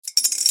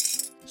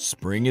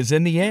Spring is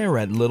in the air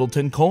at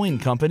Littleton Coin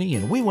Company,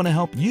 and we want to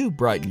help you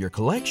brighten your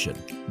collection.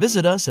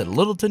 Visit us at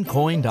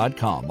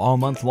littletoncoin.com all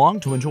month long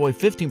to enjoy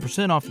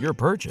 15% off your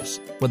purchase.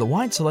 With a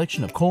wide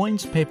selection of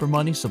coins, paper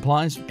money,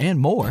 supplies, and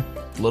more,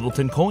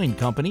 Littleton Coin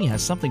Company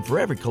has something for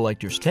every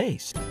collector's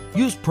taste.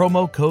 Use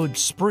promo code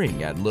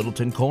SPRING at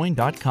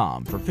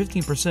littletoncoin.com for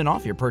 15%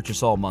 off your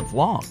purchase all month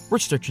long.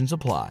 Restrictions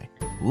apply.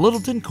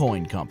 Littleton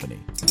Coin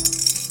Company.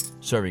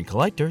 Serving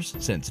collectors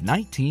since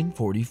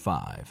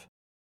 1945.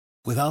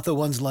 Without the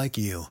ones like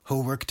you,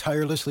 who work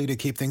tirelessly to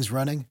keep things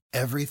running,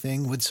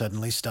 everything would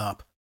suddenly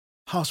stop.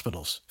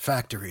 Hospitals,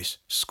 factories,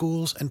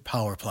 schools, and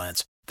power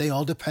plants, they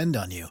all depend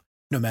on you.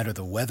 No matter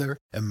the weather,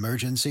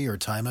 emergency, or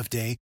time of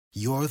day,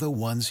 you're the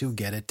ones who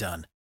get it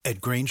done.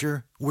 At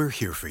Grainger, we're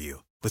here for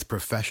you with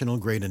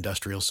professional-grade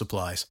industrial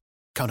supplies.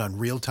 Count on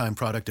real-time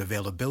product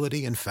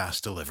availability and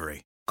fast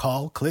delivery.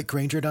 Call, click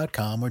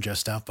Grainger.com, or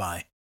just stop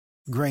by.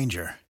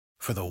 Grainger,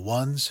 for the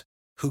ones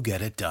who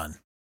get it done.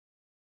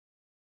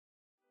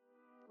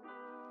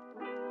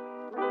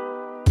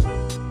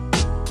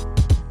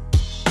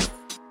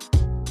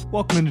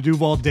 Welcome into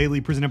Duval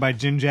Daily, presented by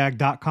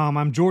GinJag.com.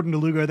 I'm Jordan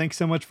DeLugo. Thanks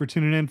so much for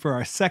tuning in for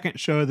our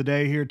second show of the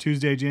day here,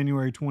 Tuesday,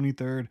 January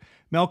 23rd.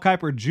 Mel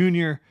Kiper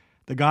Jr.,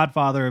 the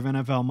godfather of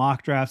NFL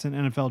mock drafts and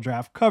NFL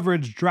draft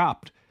coverage,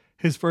 dropped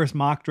his first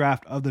mock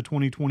draft of the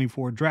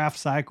 2024 draft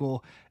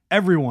cycle.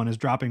 Everyone is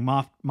dropping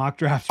mock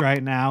drafts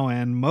right now,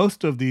 and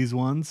most of these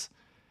ones,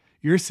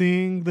 you're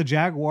seeing the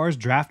Jaguars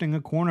drafting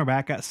a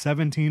cornerback at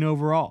 17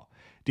 overall.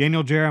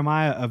 Daniel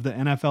Jeremiah of the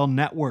NFL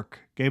Network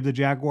gave the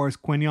Jaguars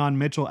Quinyon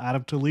Mitchell out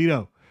of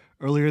Toledo.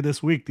 Earlier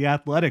this week, The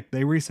Athletic,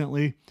 they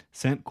recently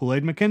sent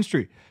Kool-Aid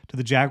McKinstry to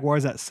the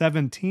Jaguars at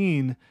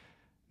 17.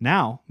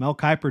 Now, Mel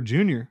Kiper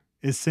Jr.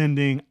 is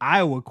sending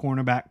Iowa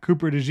cornerback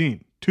Cooper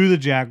DeJean to the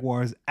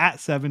Jaguars at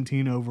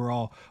 17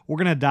 overall. We're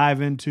going to dive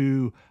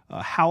into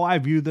how I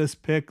view this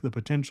pick, the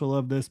potential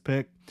of this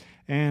pick,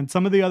 and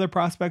some of the other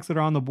prospects that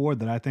are on the board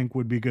that I think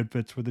would be good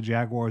fits for the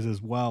Jaguars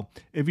as well.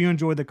 If you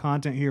enjoyed the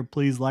content here,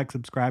 please like,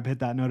 subscribe, hit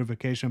that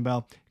notification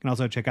bell. You can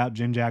also check out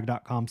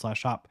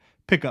ginjag.com/shop.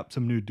 Pick up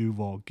some new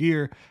Duval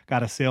gear.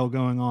 Got a sale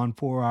going on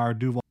for our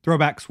Duval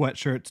throwback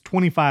sweatshirts,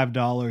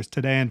 $25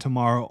 today and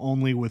tomorrow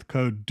only with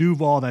code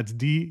Duval. That's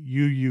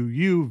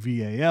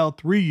DUUUVAL,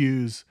 3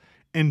 U's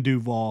in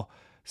Duval.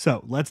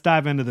 So let's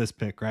dive into this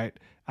pick, right?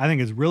 I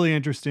think it's really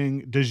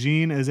interesting.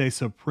 DeJean is a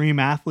supreme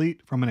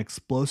athlete from an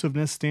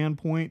explosiveness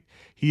standpoint.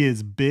 He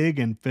is big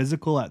and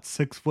physical at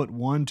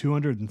 6'1",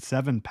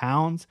 207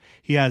 pounds.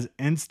 He has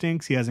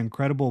instincts. He has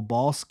incredible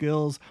ball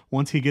skills.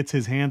 Once he gets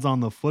his hands on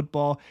the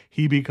football,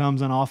 he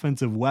becomes an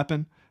offensive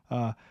weapon.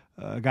 A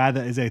guy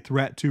that is a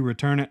threat to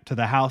return it to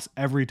the house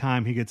every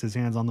time he gets his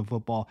hands on the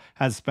football.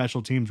 Has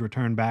special teams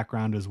return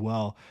background as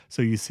well.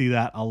 So you see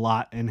that a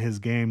lot in his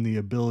game, the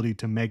ability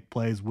to make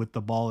plays with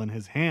the ball in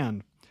his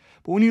hand.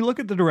 But when you look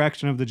at the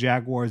direction of the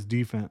Jaguars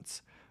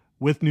defense,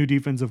 with new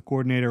defensive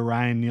coordinator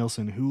Ryan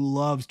Nielsen, who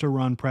loves to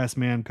run press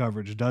man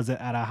coverage, does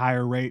it at a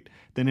higher rate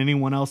than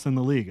anyone else in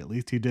the league. At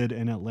least he did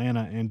in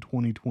Atlanta in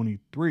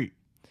 2023.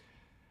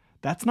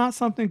 That's not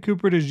something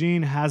Cooper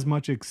DeJean has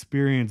much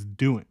experience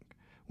doing.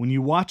 When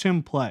you watch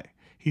him play,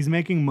 he's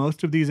making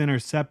most of these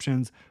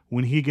interceptions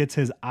when he gets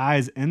his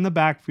eyes in the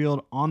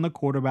backfield on the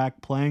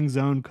quarterback, playing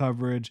zone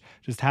coverage,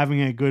 just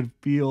having a good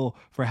feel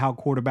for how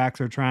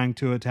quarterbacks are trying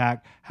to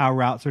attack, how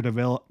routes are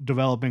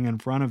developing in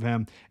front of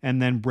him,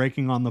 and then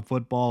breaking on the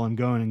football and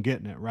going and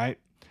getting it, right?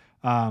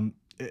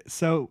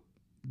 So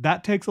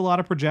that takes a lot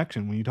of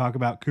projection when you talk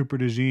about Cooper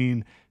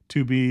DeJean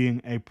to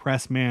being a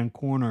press man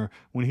corner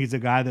when he's a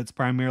guy that's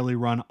primarily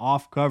run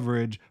off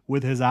coverage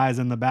with his eyes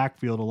in the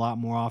backfield a lot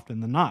more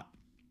often than not.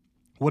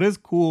 What is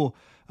cool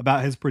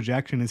about his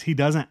projection is he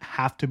doesn't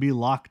have to be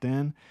locked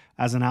in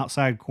as an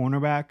outside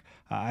cornerback.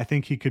 I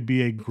think he could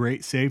be a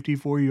great safety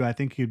for you. I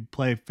think he'd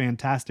play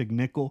fantastic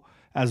nickel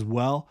as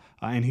well.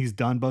 And he's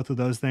done both of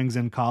those things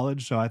in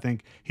college. So I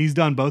think he's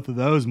done both of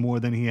those more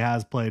than he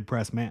has played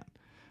press man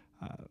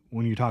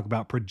when you talk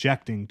about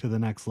projecting to the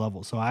next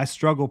level. So I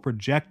struggle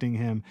projecting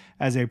him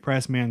as a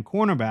press man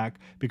cornerback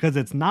because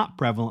it's not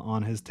prevalent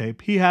on his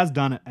tape. He has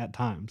done it at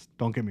times,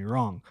 don't get me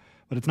wrong,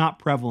 but it's not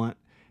prevalent.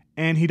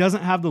 And he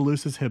doesn't have the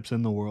loosest hips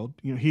in the world.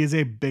 You know, he is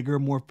a bigger,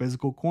 more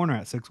physical corner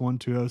at 6'1",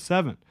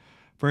 207.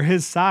 For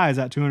his size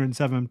at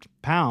 207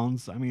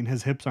 pounds, I mean,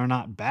 his hips are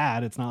not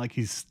bad. It's not like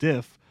he's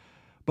stiff.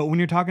 But when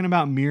you're talking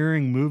about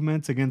mirroring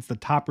movements against the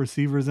top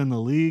receivers in the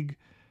league,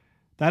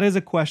 that is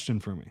a question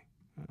for me.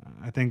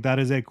 I think that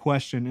is a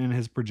question in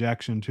his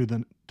projection to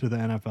the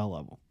NFL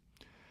level.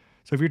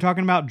 So if you're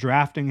talking about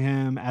drafting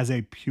him as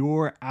a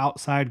pure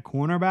outside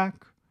cornerback,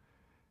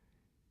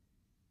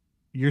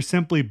 you're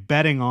simply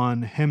betting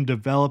on him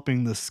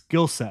developing the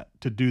skill set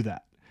to do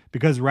that.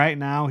 Because right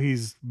now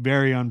he's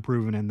very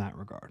unproven in that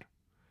regard.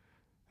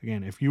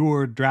 Again, if you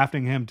were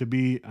drafting him to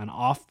be an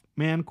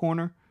off-man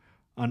corner,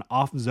 an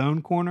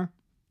off-zone corner,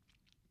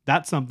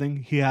 that's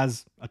something he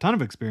has a ton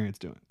of experience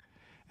doing.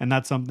 And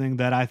that's something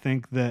that I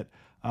think that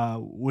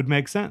would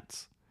make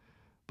sense.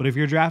 But if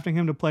you're drafting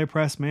him to play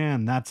press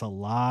man, that's a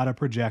lot of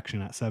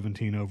projection at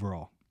 17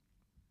 overall.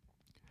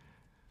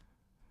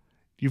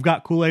 You've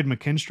got Kool-Aid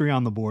McKinstry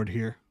on the board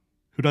here,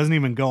 who doesn't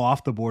even go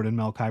off the board in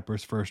Mel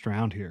Kiper's first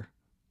round here,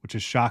 which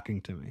is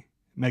shocking to me.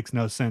 It makes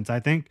no sense. I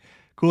think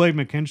Kool-Aid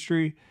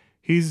McKinstry,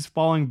 he's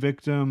falling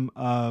victim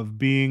of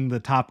being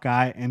the top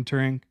guy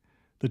entering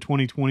the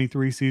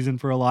 2023 season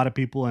for a lot of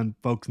people and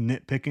folks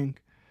nitpicking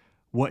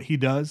what he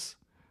does,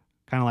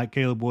 kind of like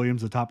Caleb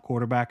Williams, the top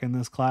quarterback in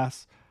this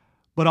class.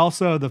 But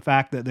also the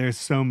fact that there's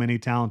so many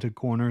talented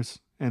corners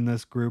in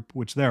this group,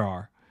 which there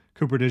are.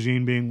 Cooper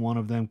DeJean being one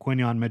of them,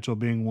 Quinyon Mitchell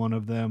being one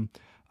of them,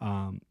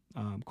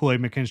 Kool-Aid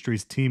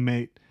McKinstry's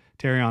teammate,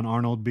 Terrion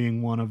Arnold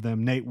being one of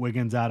them, Nate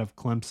Wiggins out of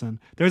Clemson.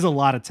 There's a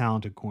lot of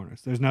talented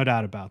corners. There's no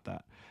doubt about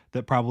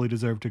that probably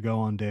deserve to go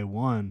on day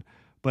one.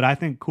 But I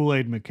think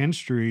Kool-Aid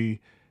McKinstry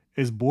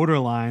is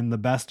borderline the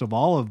best of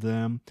all of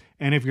them.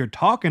 And if you're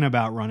talking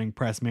about running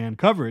press man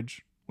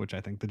coverage, which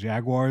I think the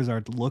Jaguars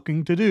are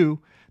looking to do,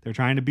 they're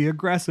trying to be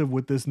aggressive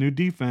with this new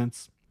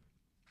defense,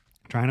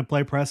 trying to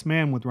play press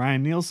man with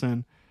Ryan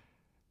Nielsen.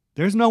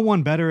 There's no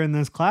one better in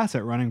this class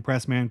at running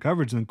press man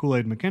coverage than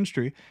Kool-Aid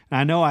McKinstry. And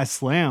I know I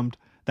slammed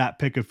that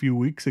pick a few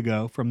weeks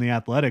ago from The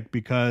Athletic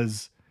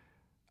because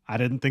I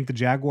didn't think the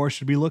Jaguars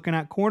should be looking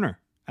at corner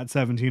at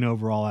 17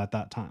 overall at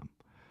that time.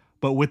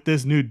 But with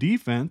this new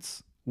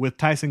defense, with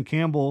Tyson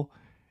Campbell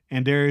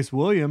and Darius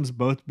Williams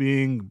both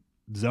being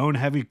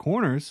zone-heavy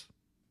corners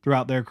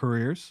throughout their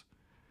careers.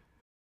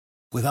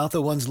 Without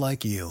the ones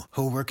like you,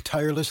 who work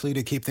tirelessly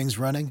to keep things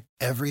running,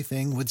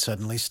 everything would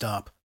suddenly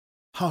stop.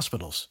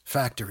 Hospitals,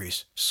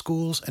 factories,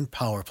 schools, and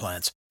power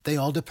plants, they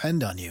all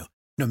depend on you.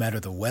 No matter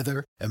the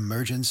weather,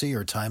 emergency,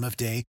 or time of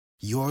day,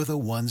 you're the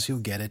ones who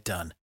get it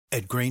done.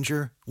 At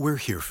Grainger, we're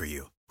here for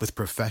you with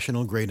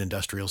professional-grade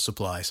industrial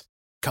supplies.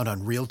 Count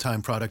on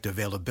real-time product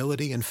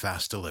availability and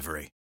fast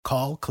delivery.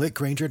 Call, click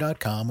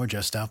Grainger.com, or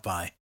just stop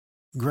by.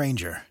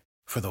 Grainger,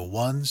 for the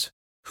ones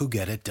who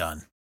get it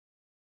done.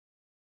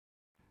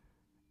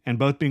 And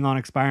both being on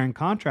expiring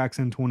contracts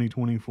in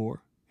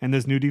 2024. And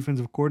this new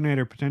defensive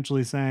coordinator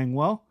potentially saying,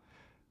 well,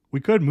 we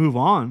could move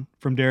on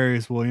from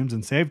Darius Williams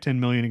and save $10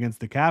 million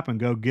against the cap and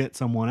go get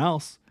someone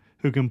else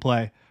who can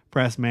play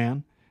press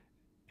man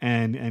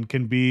and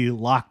can be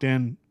locked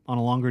in on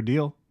a longer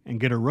deal and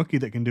get a rookie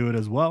that can do it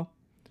as well.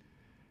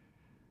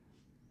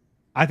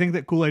 I think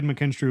that Kool-Aid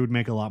McKinstry would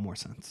make a lot more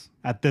sense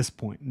at this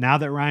point. Now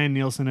that Ryan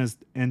Nielsen is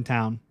in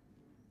town,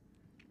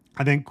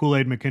 I think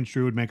Kool-Aid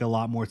McKinstry would make a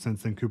lot more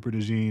sense than Cooper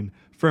DeJean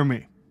for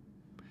me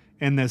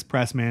in this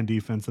press man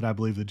defense that I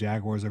believe the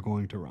Jaguars are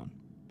going to run.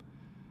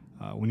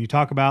 When you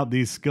talk about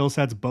these skill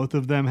sets, both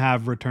of them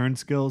have return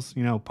skills,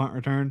 punt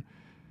return.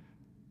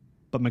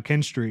 But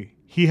McKinstry,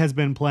 he has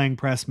been playing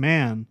press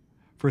man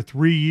for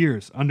 3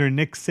 years under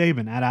Nick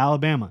Saban at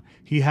Alabama.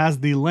 He has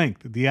the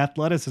length, the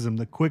athleticism,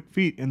 the quick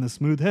feet, and the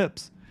smooth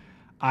hips.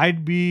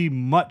 I'd be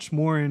much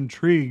more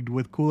intrigued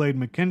with Kool-Aid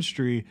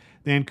McKinstry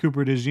than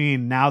Cooper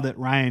DeJean now that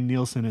Ryan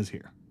Nielsen is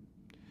here.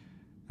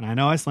 And I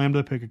know I slammed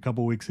the pick a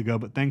couple weeks ago,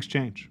 but things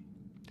change.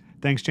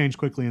 Things change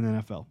quickly in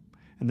the NFL.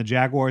 And the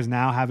Jaguars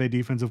now have a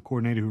defensive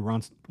coordinator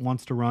who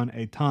wants to run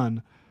a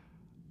ton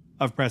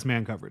of press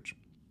man coverage.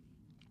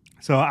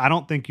 So I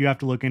don't think you have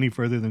to look any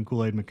further than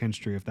Kool-Aid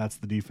McKinstry if that's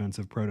the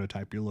defensive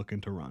prototype you're looking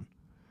to run.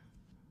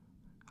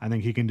 I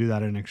think he can do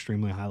that at an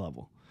extremely high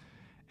level.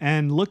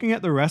 And looking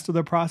at the rest of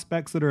the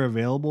prospects that are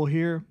available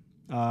here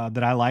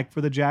that I like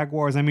for the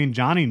Jaguars,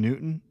 Johnny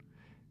Newton,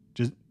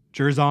 just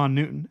Jerzon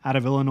Newton out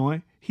of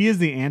Illinois, he is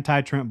the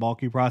anti-Trent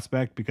Baalke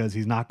prospect because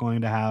he's not going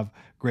to have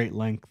great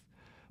length.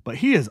 But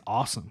he is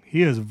awesome.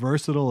 He is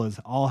versatile as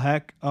all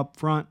heck up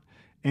front,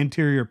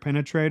 interior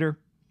penetrator.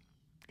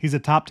 He's a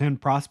top 10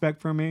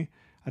 prospect for me.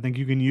 I think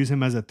you can use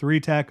him as a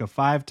 3-tech, a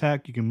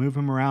 5-tech. You can move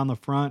him around the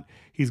front.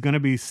 He's going to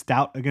be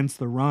stout against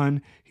the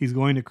run. He's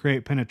going to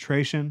create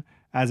penetration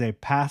as a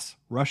pass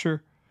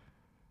rusher.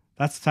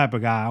 That's the type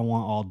of guy I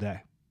want all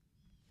day.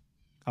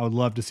 I would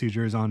love to see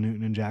Jerzon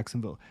Newton in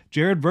Jacksonville.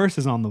 Jared Verse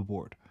is on the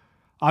board.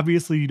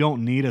 Obviously, you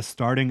don't need a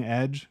starting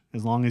edge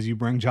as long as you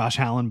bring Josh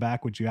Allen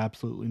back, which you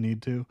absolutely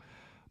need to.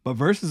 But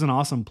Verse is an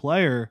awesome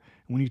player.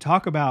 And when you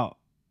talk about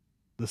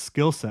the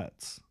skill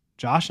sets,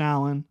 Josh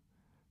Allen,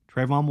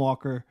 Trayvon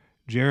Walker,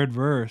 Jared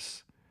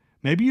Verse,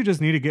 maybe you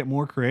just need to get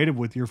more creative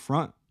with your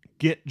front.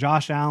 Get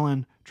Josh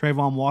Allen,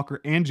 Trayvon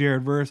Walker, and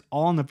Jared Verse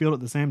all on the field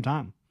at the same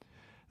time.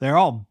 They're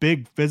all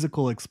big,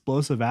 physical,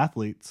 explosive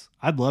athletes.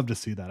 I'd love to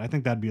see that. I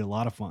think that'd be a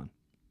lot of fun.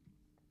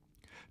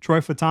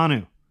 Troy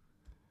Fautanu.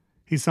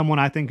 He's someone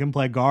I think can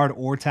play guard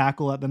or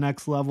tackle at the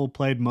next level,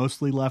 played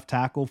mostly left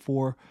tackle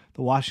for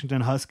the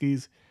Washington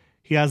Huskies.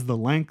 He has the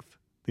length,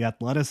 the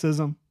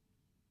athleticism,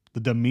 the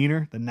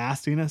demeanor, the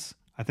nastiness,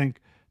 I think,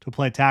 to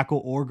play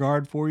tackle or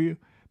guard for you.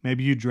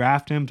 Maybe you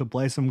draft him to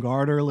play some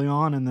guard early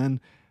on, and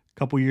then a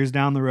couple years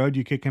down the road,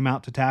 you kick him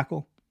out to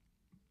tackle.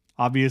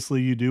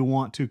 Obviously, you do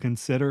want to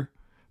consider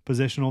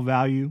positional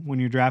value when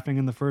you're drafting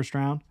in the first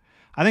round.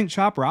 I think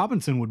Chop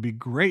Robinson would be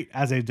great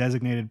as a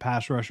designated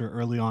pass rusher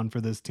early on for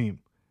this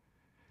team.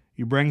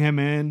 You bring him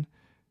in,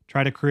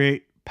 try to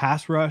create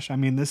pass rush.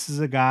 This is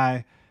a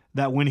guy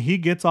that when he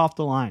gets off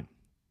the line,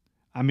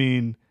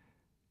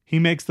 he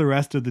makes the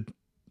rest of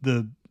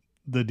the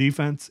the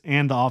defense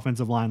and the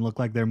offensive line look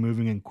like they're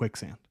moving in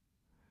quicksand.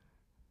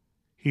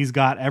 He's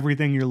got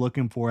everything you're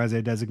looking for as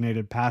a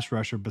designated pass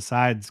rusher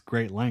besides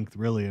great length,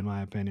 really, in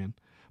my opinion.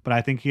 But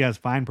I think he has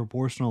fine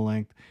proportional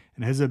length,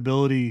 and his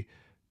ability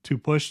to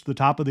push the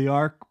top of the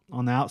arc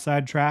on the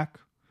outside track,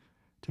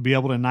 to be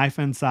able to knife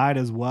inside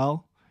as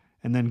well,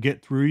 and then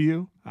get through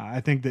you.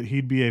 I think that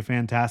he'd be a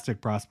fantastic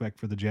prospect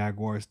for the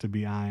Jaguars to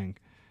be eyeing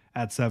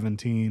at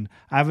 17.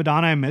 I have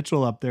Adonai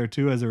Mitchell up there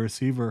too as a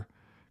receiver,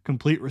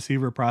 complete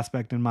receiver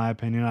prospect in my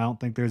opinion. I don't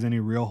think there's any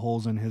real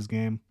holes in his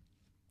game.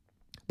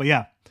 But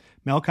yeah,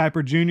 Mel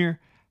Kiper Jr.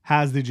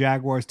 has the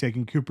Jaguars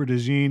taking Cooper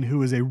DeJean,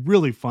 who is a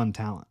really fun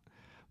talent.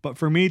 But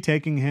for me,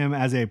 taking him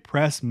as a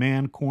press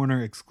man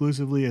corner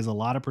exclusively is a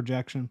lot of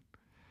projection.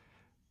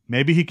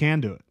 Maybe he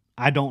can do it.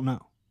 I don't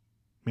know.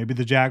 Maybe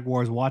the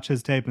Jaguars watch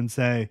his tape and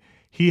say,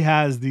 he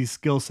has the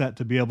skill set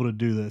to be able to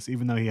do this,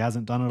 even though he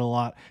hasn't done it a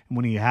lot. And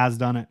when he has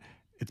done it,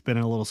 it's been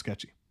a little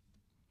sketchy.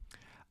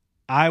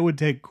 I would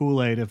take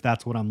Kool-Aid if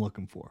that's what I'm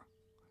looking for.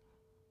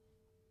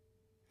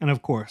 And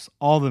of course,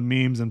 all the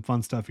memes and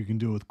fun stuff you can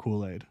do with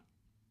Kool-Aid.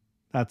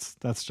 That's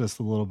just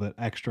a little bit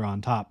extra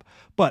on top.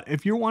 But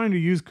if you're wanting to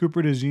use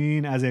Cooper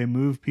DeJean as a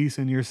move piece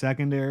in your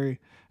secondary,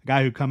 a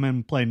guy who come in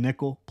and play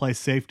nickel, play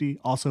safety,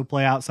 also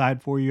play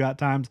outside for you at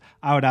times,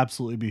 I would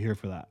absolutely be here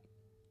for that.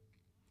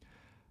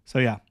 So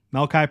yeah,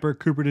 Mel Kiper,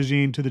 Cooper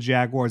DeJean to the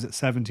Jaguars at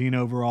 17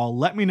 overall.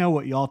 Let me know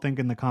what y'all think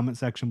in the comment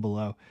section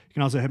below. You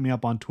can also hit me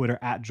up on Twitter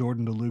at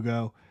Jordan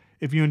DeLugo.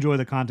 If you enjoy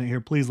the content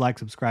here, please like,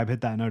 subscribe,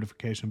 hit that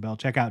notification bell.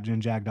 Check out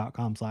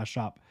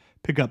ginjag.com/shop.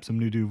 Pick up some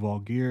new Duval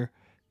gear.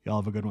 Y'all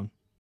have a good one.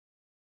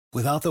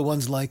 Without the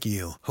ones like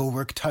you, who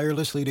work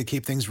tirelessly to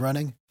keep things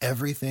running,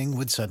 everything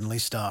would suddenly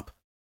stop.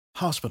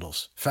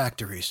 Hospitals,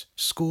 factories,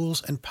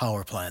 schools, and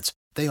power plants,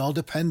 they all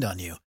depend on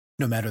you.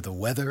 No matter the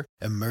weather,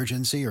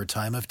 emergency, or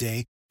time of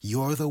day,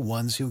 you're the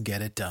ones who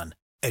get it done.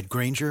 At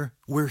Grainger,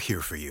 we're here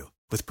for you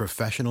with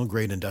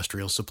professional-grade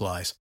industrial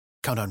supplies.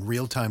 Count on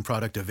real-time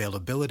product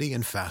availability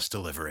and fast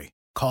delivery.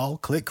 Call,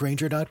 click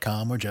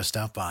Grainger.com, or just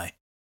stop by.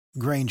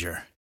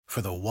 Grainger,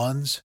 for the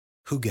ones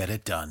who get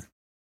it done.